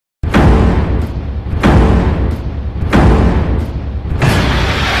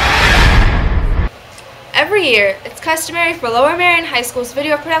Every year, it's customary for Lower Marion High School's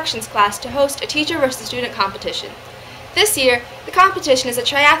video productions class to host a teacher versus student competition. This year, the competition is a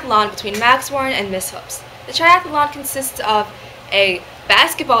triathlon between Max Warren and Miss Hoops. The triathlon consists of a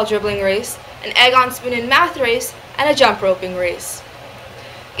basketball dribbling race, an egg-on-spoon and math race, and a jump roping race.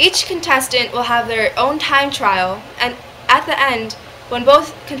 Each contestant will have their own time trial, and at the end, when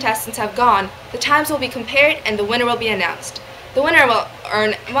both contestants have gone, the times will be compared and the winner will be announced. The winner will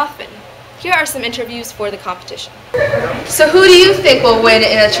earn a muffin. Here are some interviews for the competition. So who do you think will win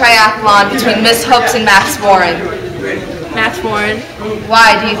in a triathlon between Miss Hoops and Max Warren? Max Warren.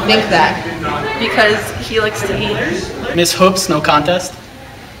 Why do you think that? Because he likes to eat. Miss Hoops, no contest.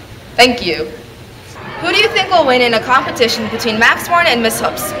 Thank you. Who do you think will win in a competition between Max Warren and Miss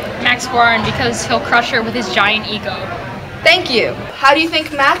Hoops? Max Warren, because he'll crush her with his giant ego. Thank you. How do you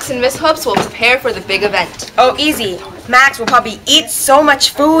think Max and Miss Hoops will prepare for the big event? Oh, easy. Max will probably eat so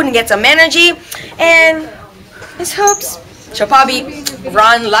much food and get some energy, and Miss Hoops, she'll probably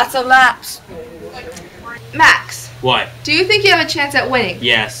run lots of laps. Max. What? Do you think you have a chance at winning?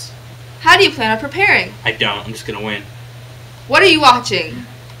 Yes. How do you plan on preparing? I don't. I'm just gonna win. What are you watching?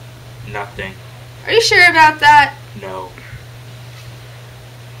 Nothing. Are you sure about that? No.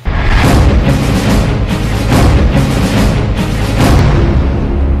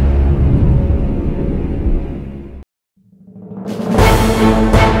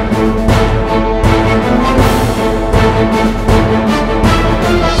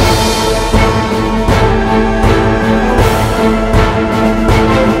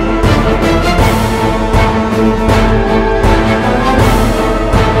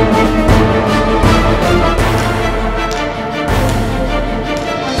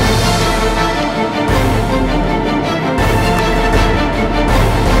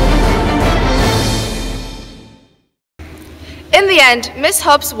 In the end, Miss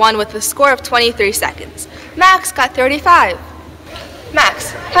Hoops won with a score of 23 seconds. Max got 35.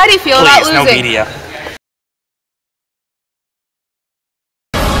 Max, how do you feel about losing? No media.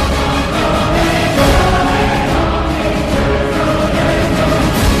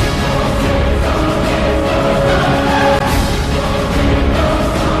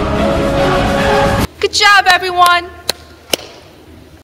 Good job, everyone!